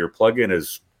have for your plugin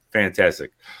is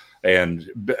fantastic. And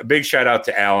big shout out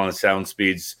to Alan at Sound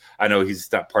Speeds. I know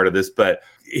he's not part of this, but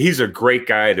he's a great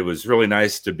guy. It was really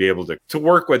nice to be able to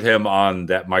work with him on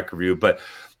that mic review. But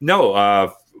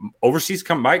no, overseas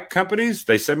mic companies,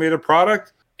 they send me the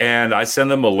product and I send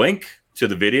them a link to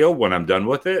the video when I'm done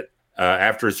with it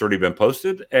after it's already been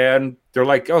posted. And they're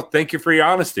like, oh, thank you for your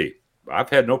honesty.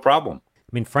 I've had no problem. I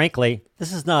mean, frankly,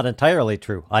 this is not entirely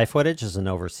true. iFootage is an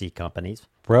overseas company.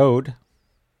 Rode,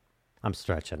 I'm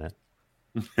stretching it.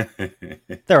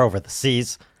 They're over the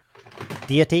seas.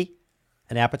 Deity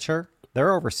and Aperture,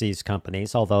 they're overseas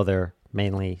companies, although they're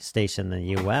mainly stationed in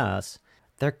the U.S.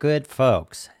 They're good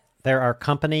folks. There are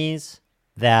companies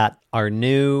that are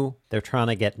new. They're trying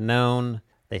to get known.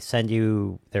 They send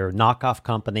you, they're knockoff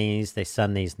companies. They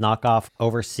send these knockoff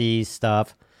overseas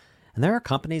stuff. And there are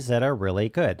companies that are really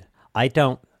good. I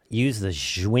don't use the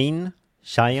Xiaoyun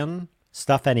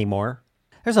stuff anymore.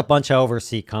 There's a bunch of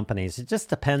overseas companies. It just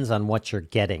depends on what you're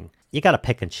getting. You got to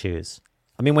pick and choose.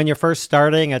 I mean, when you're first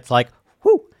starting, it's like,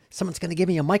 whoo, someone's going to give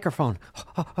me a microphone.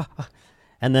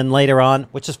 And then later on,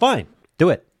 which is fine, do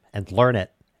it and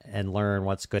learn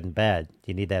what's good and bad.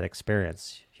 You need that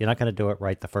experience. You're not going to do it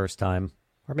right the first time,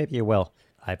 or maybe you will.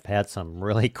 I've had some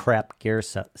really crap gear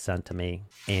sent to me,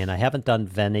 and I haven't done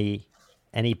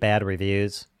any bad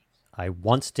reviews. I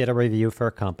once did a review for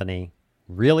a company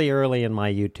really early in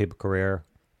my YouTube career.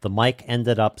 The mic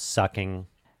ended up sucking,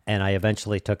 and I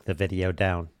eventually took the video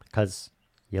down because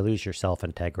you lose your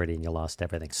self-integrity and you lost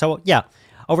everything. So, yeah,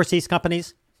 overseas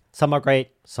companies, some are great,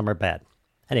 some are bad.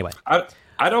 Anyway.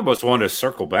 I'd almost want to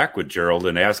circle back with Gerald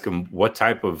and ask him what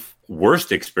type of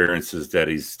worst experiences that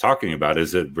he's talking about.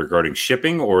 Is it regarding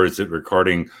shipping or is it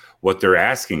regarding what they're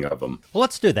asking of him? Well,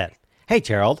 let's do that. Hey,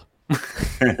 Gerald.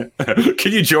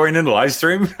 Can you join in the live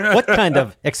stream? What kind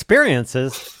of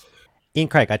experiences? Ian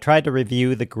Craig, I tried to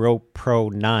review the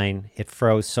GoPro 9. It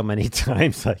froze so many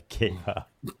times I gave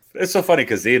up. It's so funny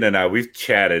because Ian and I, we've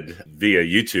chatted via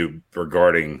YouTube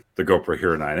regarding the GoPro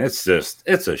Hero 9. It's a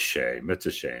shame. It's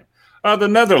a shame. The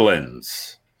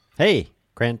Netherlands. Hey,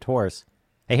 Grand Tours.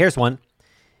 Hey, here's one.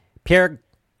 Pierre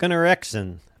Gunnar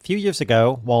Exen. A few years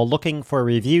ago, while looking for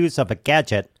reviews of a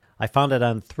gadget, I found it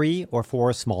on 3 or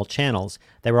 4 small channels.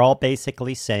 They were all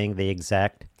basically saying the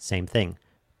exact same thing,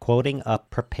 quoting a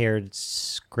prepared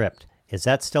script. Is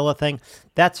that still a thing?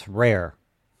 That's rare.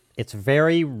 It's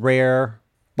very rare.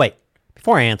 Wait,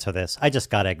 before I answer this, I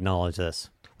just got to acknowledge this.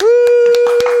 Woo!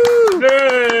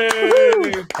 Yay!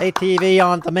 ATV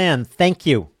on demand. Thank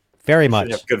you very much.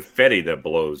 You have confetti that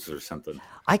blows or something.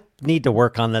 I need to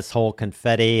work on this whole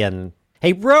confetti and...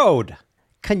 Hey, Rode,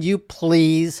 can you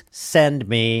please send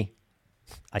me...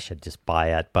 I should just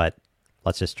buy it, but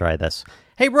let's just try this.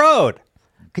 Hey, Rode,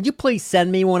 Could you please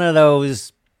send me one of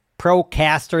those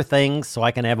Procaster things so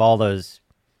I can have all those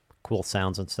cool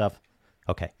sounds and stuff?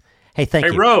 Okay. Hey, thank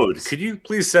you. Hey, Rode, could you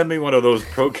please send me one of those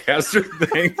Procaster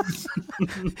things?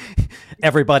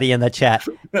 Everybody in the chat.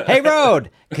 Hey, Rode,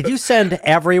 could you send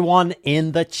everyone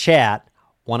in the chat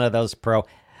one of those Pro?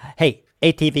 Hey,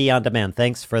 ATV On Demand,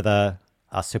 thanks for the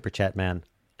super chat, man.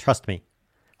 Trust me.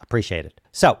 Appreciate it.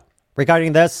 So,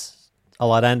 regarding this, I'll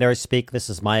let Anders speak. This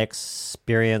is my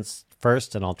experience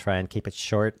first, and I'll try and keep it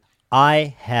short.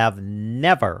 I have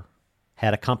never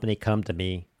had a company come to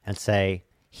me and say,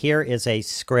 here is a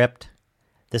script.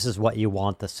 This is what you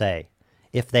want to say.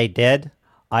 If they did,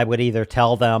 I would either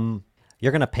tell them,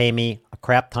 you're going to pay me a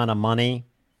crap ton of money.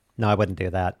 No, I wouldn't do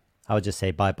that. I would just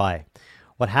say bye-bye.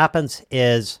 What happens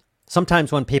is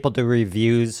sometimes when people do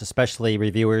reviews, especially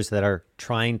reviewers that are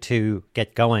trying to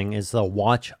get going, is they'll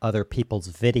watch other people's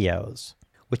videos,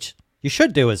 which you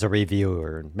should do as a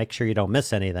reviewer and make sure you don't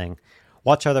miss anything.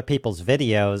 Watch other people's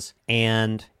videos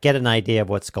and get an idea of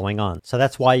what's going on. So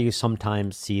that's why you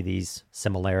sometimes see these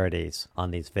similarities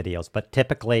on these videos, but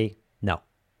typically, no.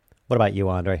 What about you,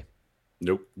 Andre?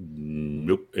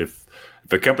 Nope. If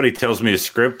a company tells me a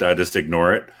script, I just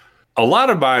ignore it. A lot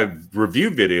of my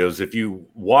review videos, if you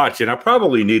watch, and I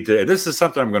probably need to, this is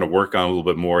something I'm going to work on a little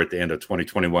bit more at the end of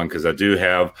 2021, because I do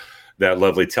have that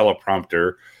lovely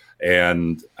teleprompter.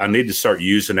 And I need to start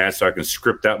using that so I can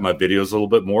script out my videos a little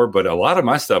bit more. But a lot of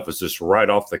my stuff is just right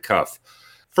off the cuff.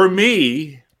 For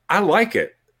me, I like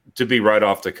it to be right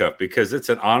off the cuff because it's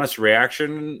an honest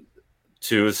reaction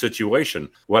to a situation.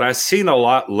 What I've seen a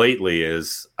lot lately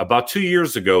is about 2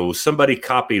 years ago, somebody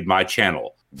copied my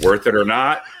channel. Worth it or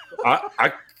not,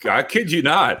 I kid you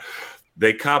not.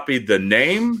 They copied the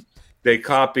name, they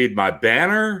copied my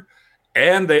banner,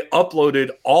 and they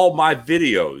uploaded all my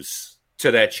videos to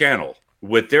that channel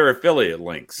with their affiliate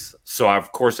links. So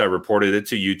of course I reported it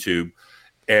to YouTube,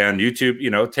 and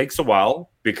YouTube, takes a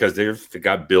while because they've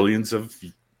got billions of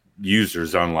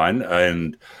users online.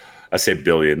 And I say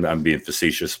billion, I'm being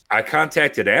facetious. I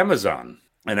contacted Amazon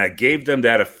and I gave them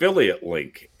that affiliate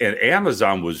link, and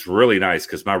Amazon was really nice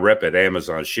because my rep at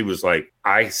Amazon, she was like,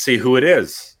 I see who it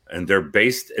is. And they're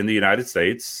based in the United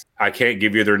States. I can't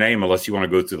give you their name unless you want to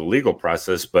go through the legal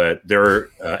process, but their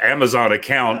Amazon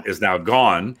account is now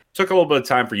gone. Took a little bit of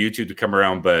time for YouTube to come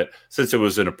around, but since it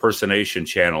was an impersonation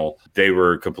channel, they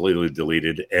were completely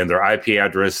deleted. And their IP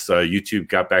address, YouTube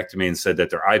got back to me and said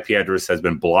that their IP address has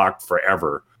been blocked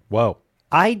forever. Whoa.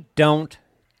 I don't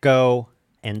go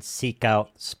and seek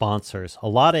out sponsors.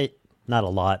 Not a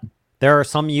lot. There are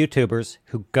some YouTubers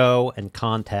who go and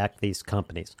contact these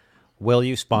companies. Will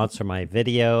you sponsor my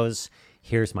videos?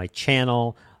 Here's my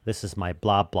channel. This is my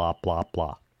blah, blah, blah,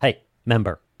 blah. Hey,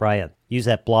 member, Brian, use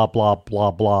that blah, blah,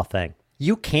 blah, blah thing.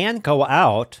 You can go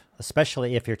out,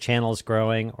 especially if your channel is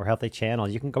growing or healthy channel,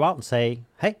 you can go out and say,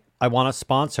 hey, I want to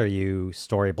sponsor you,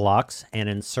 Storyblocks, and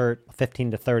insert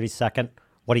 15 to 30 second.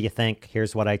 What do you think?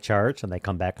 Here's what I charge. And they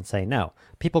come back and say no.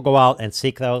 People go out and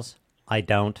seek those. I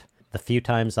don't. The few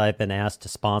times I've been asked to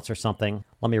sponsor something,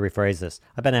 let me rephrase this.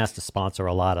 I've been asked to sponsor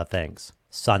a lot of things.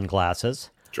 Sunglasses.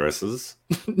 Dresses.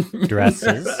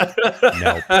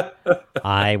 No.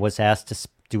 I was asked to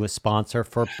do a sponsor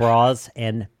for bras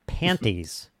and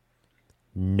panties.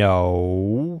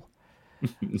 No.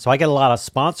 So I get a lot of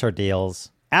sponsor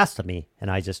deals asked of me,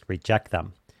 and I just reject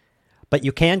them. But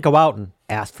you can go out and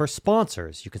ask for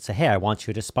sponsors. You can say, hey, I want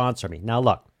you to sponsor me. Now,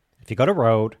 look, if you go to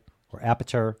Rode or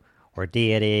Aperture or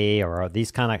Deity or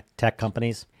these kind of tech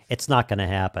companies, it's not going to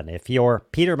happen. If you're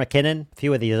Peter McKinnon, a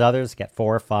few of these others get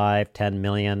 4, 5, 10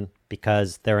 million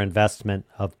because their investment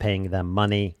of paying them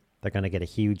money, they're going to get a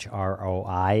huge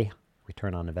ROI,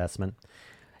 return on investment.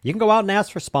 You can go out and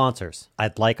ask for sponsors.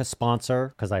 I'd like a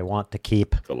sponsor because I want to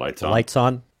keep the lights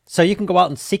on. So you can go out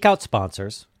and seek out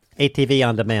sponsors. ATV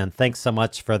On Demand, thanks so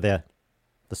much for the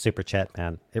super chat,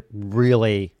 man. It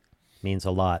really means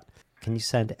a lot. Can you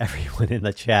send everyone in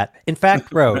the chat? In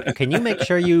fact, Rode, can you make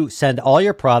sure you send all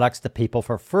your products to people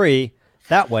for free?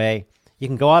 That way, you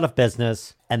can go out of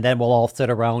business, and then we'll all sit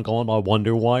around going, I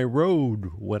wonder why Rode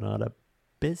went out of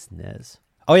business.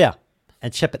 Oh, yeah,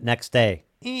 and ship it next day.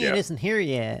 It isn't here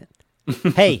yet.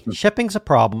 Hey, shipping's a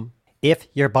problem. If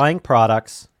you're buying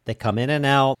products, they come in and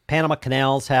out. Panama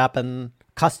Canals happen.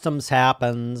 Customs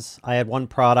happens. I had one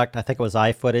product, I think it was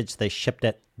iFootage. They shipped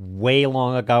it way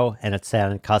long ago, and it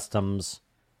sat in customs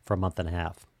for a month and a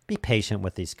half. Be patient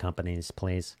with these companies,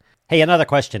 please. Hey, another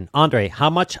question. Andre, how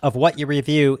much of what you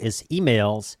review is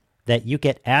emails that you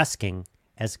get asking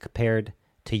as compared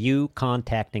to you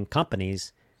contacting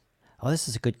companies? Oh, this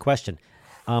is a good question.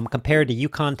 Compared to you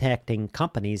contacting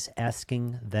companies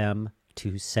asking them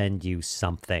to send you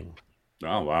something.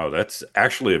 Oh, wow. That's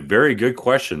actually a very good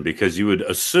question because you would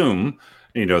assume,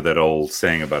 that old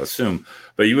saying about assume,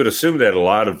 but you would assume that a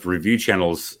lot of review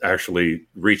channels actually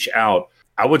reach out.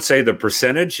 I would say the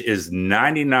percentage is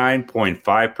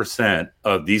 99.5%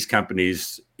 of these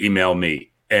companies email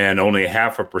me, and only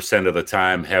 0.5% of the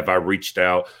time have I reached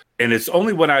out. And it's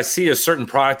only when I see a certain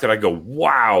product that I go,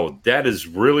 wow, that is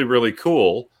really, really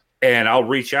cool. And I'll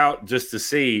reach out just to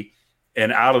see.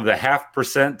 And out of the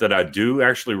 0.5% that I do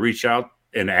actually reach out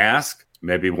and ask,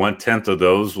 maybe 1/10 of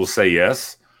those will say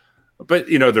yes. But,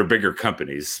 they're bigger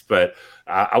companies. But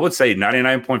I would say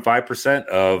 99.5%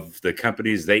 of the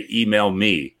companies, they email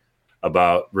me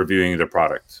about reviewing their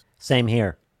product. Same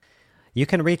here. You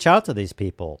can reach out to these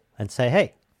people and say,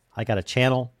 hey, I got a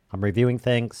channel. I'm reviewing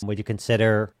things. Would you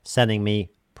consider sending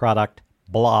me product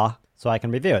blah so I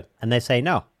can review it? And they say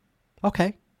no.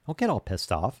 Okay, don't get all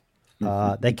pissed off.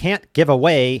 They can't give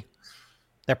away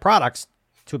their products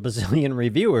to a bazillion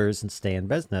reviewers and stay in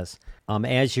business.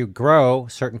 As you grow,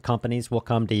 certain companies will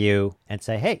come to you and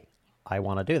say, hey, I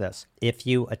want to do this. If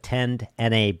you attend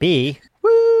NAB,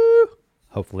 woo,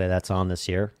 hopefully that's on this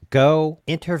year, go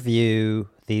interview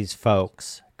these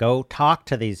folks. Go talk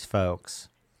to these folks.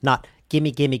 Not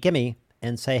gimme,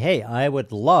 and say, hey, I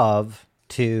would love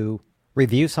to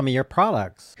review some of your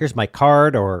products. Here's my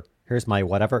card, or here's my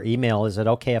whatever email. Is it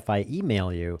okay if I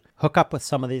email you? Hook up with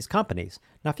some of these companies.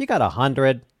 Now, if you got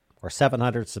 100 or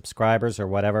 700 subscribers or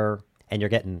whatever, and you're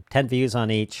getting 10 views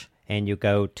on each, and you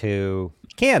go to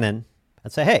Canon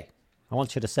and say, hey, I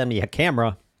want you to send me a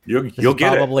camera. You'll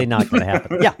get probably not going to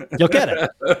happen. Yeah, you'll get it.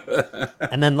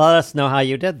 And then let us know how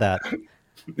you did that.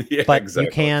 Yeah, but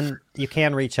exactly. you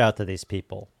can reach out to these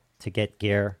people to get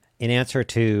gear. In answer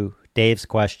to Dave's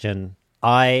question,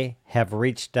 I have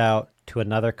reached out to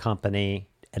another company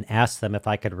and asked them if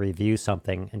I could review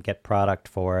something and get product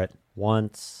for it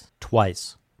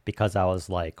twice, because I was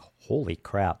like, holy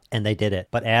crap. And they did it.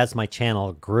 But as my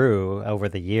channel grew over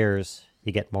the years,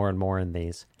 you get more and more in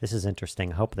these. This is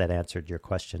interesting. I hope that answered your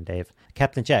question, Dave.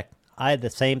 Captain Jack, I had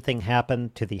the same thing happen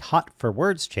to the Hot for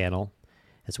Words channel,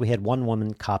 as we had one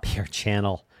woman copy our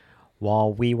channel.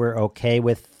 While we were okay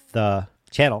with the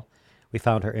channel, we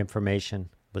found her information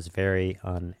was very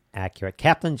inaccurate.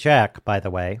 Captain Jack, by the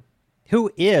way,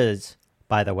 who is,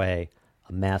 by the way,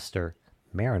 a master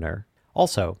mariner,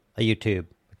 also a YouTube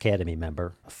Academy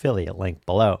member, affiliate link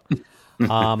below.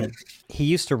 He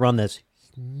used to run this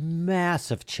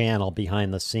massive channel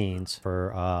behind the scenes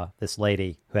for this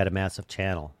lady who had a massive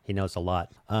channel. He knows a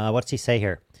lot. What's he say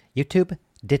here? YouTube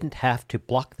didn't have to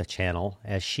block the channel,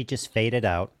 as she just faded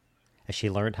out as she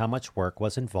learned how much work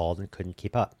was involved and couldn't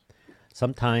keep up.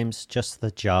 Sometimes just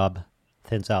the job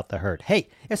thins out the herd. Hey,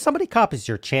 if somebody copies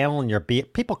your channel and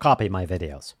people copy my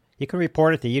videos, you can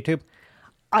report it to YouTube.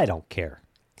 I don't care.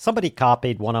 Somebody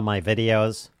copied one of my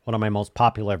videos, one of my most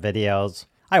popular videos.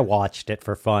 I watched it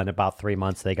for fun. About 3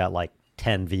 months, they got like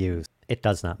 10 views. It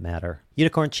does not matter.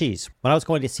 Unicorn Cheese. When I was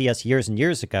going to CS years and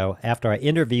years ago, after I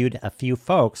interviewed a few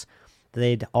folks,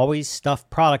 they'd always stuff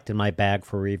product in my bag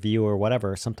for review or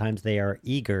whatever. Sometimes they are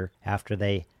eager after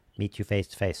they meet you face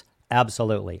to face.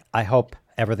 Absolutely. I hope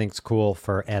everything's cool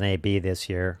for NAB this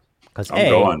year. I'm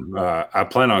going. I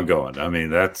plan on going. I mean,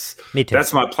 me too.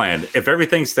 That's my plan. If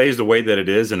everything stays the way that it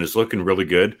is and it's looking really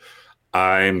good,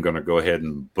 I'm going to go ahead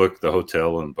and book the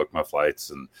hotel and book my flights.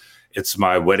 And it's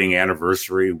my wedding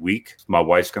anniversary week. My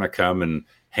wife's going to come and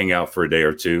hang out for a day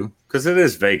or two, because it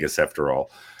is Vegas after all.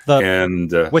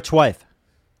 Which wife?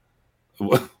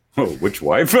 Which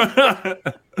wife?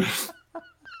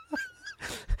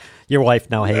 Your wife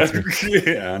now hates me.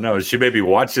 Yeah, I know. She may be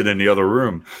watching in the other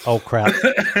room. Oh, crap.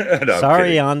 No,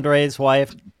 sorry, Andre's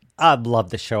wife. I'd love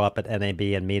to show up at NAB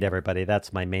and meet everybody.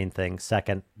 That's my main thing.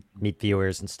 Second, meet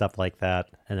viewers and stuff like that.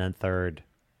 And then third,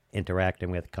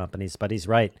 interacting with companies. But he's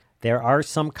right. There are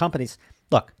some companies.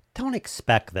 Look, don't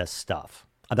expect this stuff.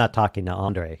 I'm not talking to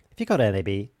Andre. If you go to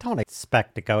NAB, don't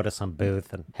expect to go to some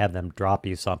booth and have them drop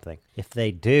you something. If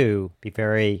they do, be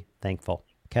very thankful.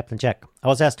 Captain Jack, I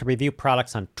was asked to review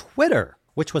products on Twitter,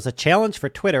 which was a challenge for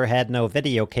Twitter, had no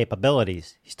video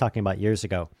capabilities. He's talking about years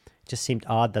ago. It just seemed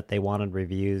odd that they wanted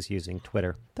reviews using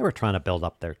Twitter. They were trying to build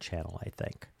up their channel, I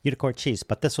think. Unicorn Cheese,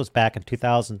 but this was back in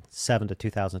 2007 to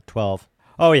 2012.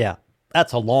 Oh yeah,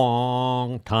 that's a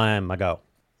long time ago.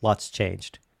 Lots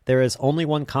changed. There is only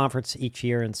one conference each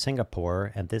year in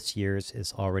Singapore, and this year's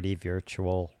is already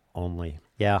virtual only.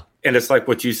 Yeah. And it's like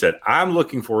what you said. I'm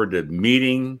looking forward to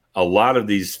meeting a lot of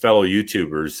these fellow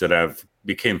YouTubers that I've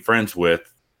became friends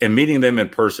with and meeting them in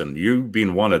person. You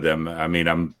being one of them. I mean,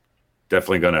 I'm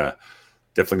definitely going to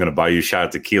definitely going to buy you a shot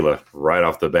of tequila right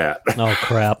off the bat. Oh,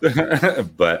 crap.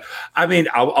 But I mean,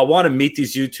 I want to meet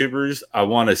these YouTubers. I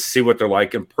want to see what they're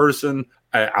like in person.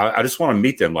 I just want to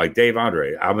meet them, like Dave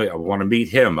Andre. I want to meet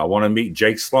him. I want to meet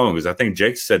Jake Sloan, because I think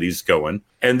Jake said he's going.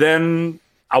 And then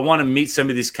I want to meet some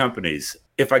of these companies.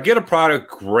 If I get a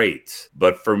product, great.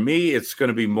 But for me, it's going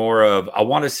to be more of, I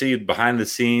want to see behind the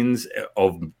scenes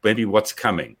of maybe what's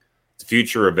coming,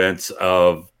 future events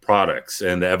of products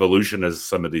and the evolution of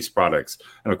some of these products.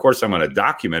 And of course, I'm going to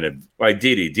document it by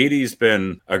Didi. Didi's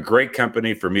been a great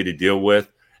company for me to deal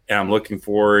with. And I'm looking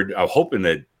forward, I'm hoping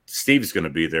that Steve's going to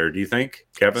be there. Do you think,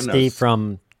 Kevin? Steve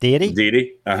from Didi?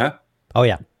 Didi. Uh-huh. Oh,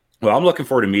 yeah. Well, I'm looking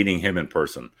forward to meeting him in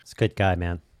person. He's a good guy,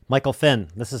 man. Michael Finn,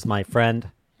 this is my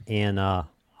friend in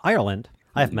Ireland.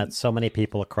 I've met so many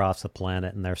people across the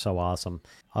planet, and they're so awesome.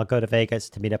 I'll go to Vegas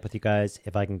to meet up with you guys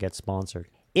if I can get sponsored.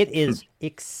 It is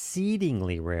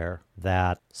exceedingly rare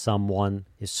that someone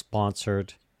is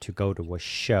sponsored to go to a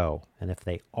show. And if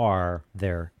they are,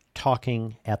 they're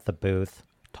talking at the booth,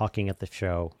 talking at the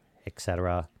show,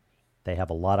 etc. They have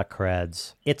a lot of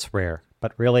creds. It's rare.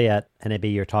 But really at NAB,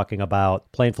 you're talking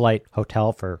about plane flight,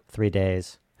 hotel for 3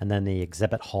 days, and then the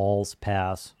exhibit halls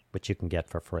pass, which you can get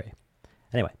for free.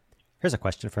 Anyway, here's a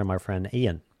question from our friend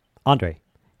Ian. Andre,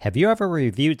 have you ever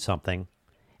reviewed something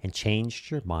and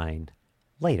changed your mind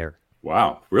later?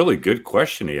 Wow, really good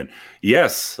question, Ian.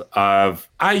 Yes,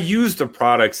 I use the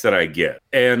products that I get.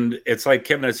 And it's like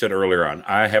Kevin had said earlier on,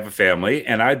 I have a family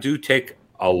and I do take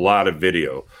a lot of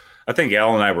video. I think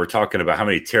Al and I were talking about how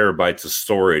many terabytes of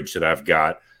storage that I've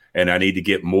got, and I need to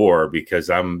get more because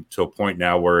I'm to a point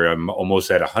now where I'm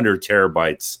almost at 100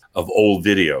 terabytes of old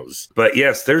videos. But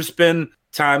yes, there's been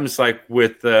times like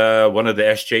with one of the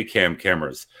SJ Cam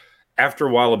cameras. After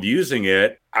a while of using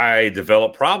it, I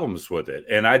developed problems with it,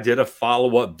 and I did a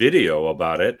follow-up video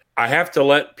about it. I have to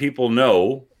let people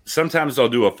know. Sometimes I'll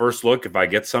do a first look if I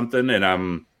get something and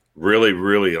I'm really,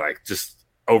 really like just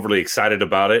overly excited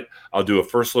about it. I'll do a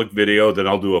first look video, then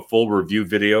I'll do a full review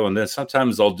video, and then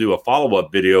sometimes I'll do a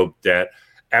follow-up video that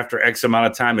after X amount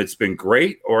of time it's been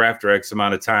great, or after X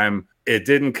amount of time it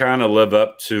didn't kind of live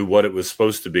up to what it was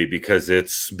supposed to be because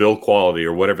it's build quality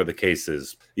or whatever the case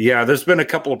is. Yeah, there's been a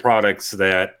couple of products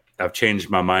that I've changed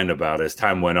my mind about as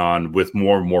time went on with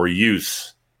more and more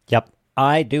use. Yep.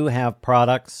 I do have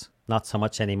products, not so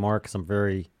much anymore because I'm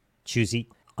very choosy.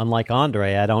 Unlike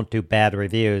Andre, I don't do bad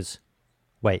reviews.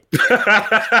 Wait.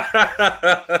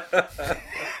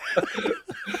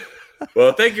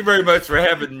 Well, thank you very much for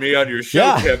having me on your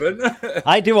show, Kevin.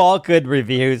 I do all good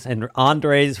reviews, and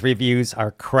Andre's reviews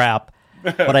are crap.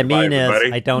 What I mean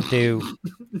is I don't do...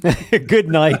 Good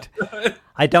night.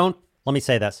 Let me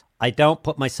say this. I don't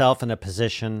put myself in a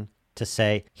position to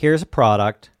say, here's a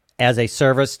product. As a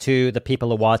service to the people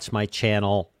who watch my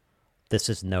channel, this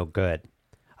is no good.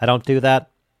 I don't do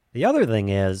that. The other thing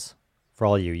is, for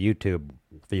all you YouTube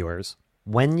viewers,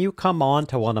 when you come on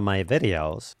to one of my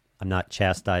videos, I'm not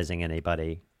chastising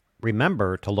anybody,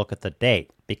 remember to look at the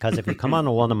date. Because if you come on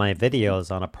to one of my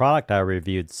videos on a product I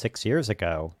reviewed 6 years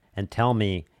ago and tell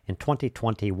me in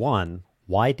 2021,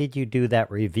 why did you do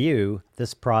that review?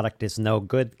 This product is no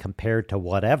good compared to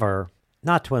whatever.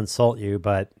 Not to insult you,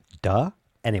 but duh.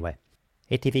 Anyway,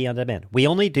 ATV On Demand. We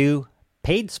only do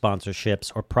paid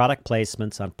sponsorships or product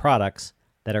placements on products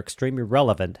that are extremely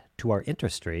relevant to our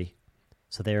industry,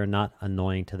 so they are not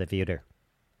annoying to the viewer.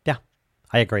 Yeah,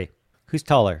 I agree. Who's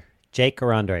taller, Jake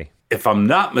or Andre? If I'm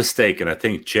not mistaken, I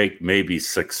think Jake may be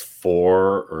 6'4"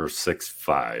 or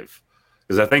 6'5",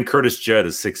 because I think Curtis Judd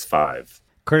is 6'5".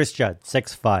 Curtis Judd,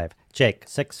 6'5". Jake,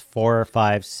 6'4",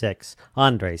 5'6".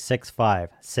 Andre, 6'5",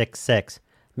 6'6".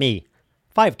 Me,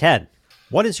 5'10".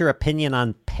 What is your opinion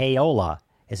on payola?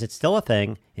 Is it still a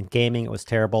thing? In gaming, it was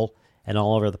terrible and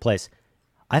all over the place.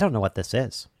 I don't know what this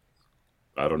is.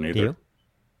 I don't either. Do you?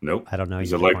 Nope. I don't know.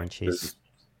 Is it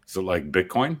like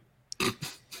Bitcoin?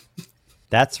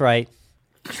 That's right.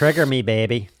 Trigger me,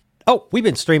 baby. Oh, we've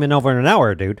been streaming over an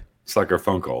hour, dude. It's like our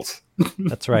phone calls.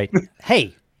 That's right.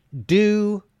 Hey,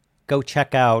 do go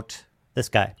check out this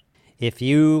guy. If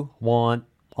you want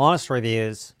honest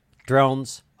reviews,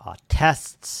 drones,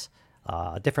 tests,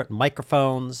 different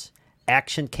microphones,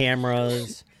 action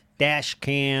cameras, dash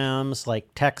cams,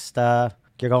 like Texta,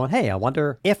 you're going, hey, I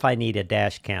wonder if I need a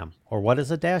dash cam, or what is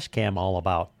a dash cam all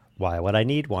about? Why would I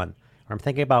need one? Or I'm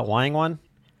thinking about buying one.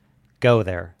 Go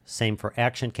there. Same for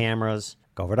action cameras.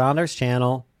 Go over to Andre's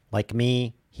channel. Like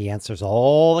me, he answers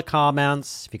all the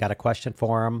comments. If you got a question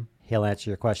for him, he'll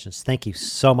answer your questions. Thank you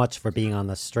so much for being on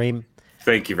the stream.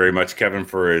 Thank you very much, Kevin,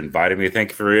 for inviting me. Thank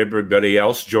you for everybody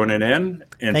else joining in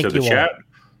into the chat.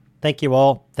 Thank you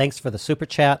all. Thanks for the super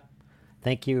chat.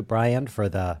 Thank you, Brian, for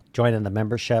the joining the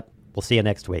membership. We'll see you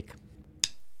next week.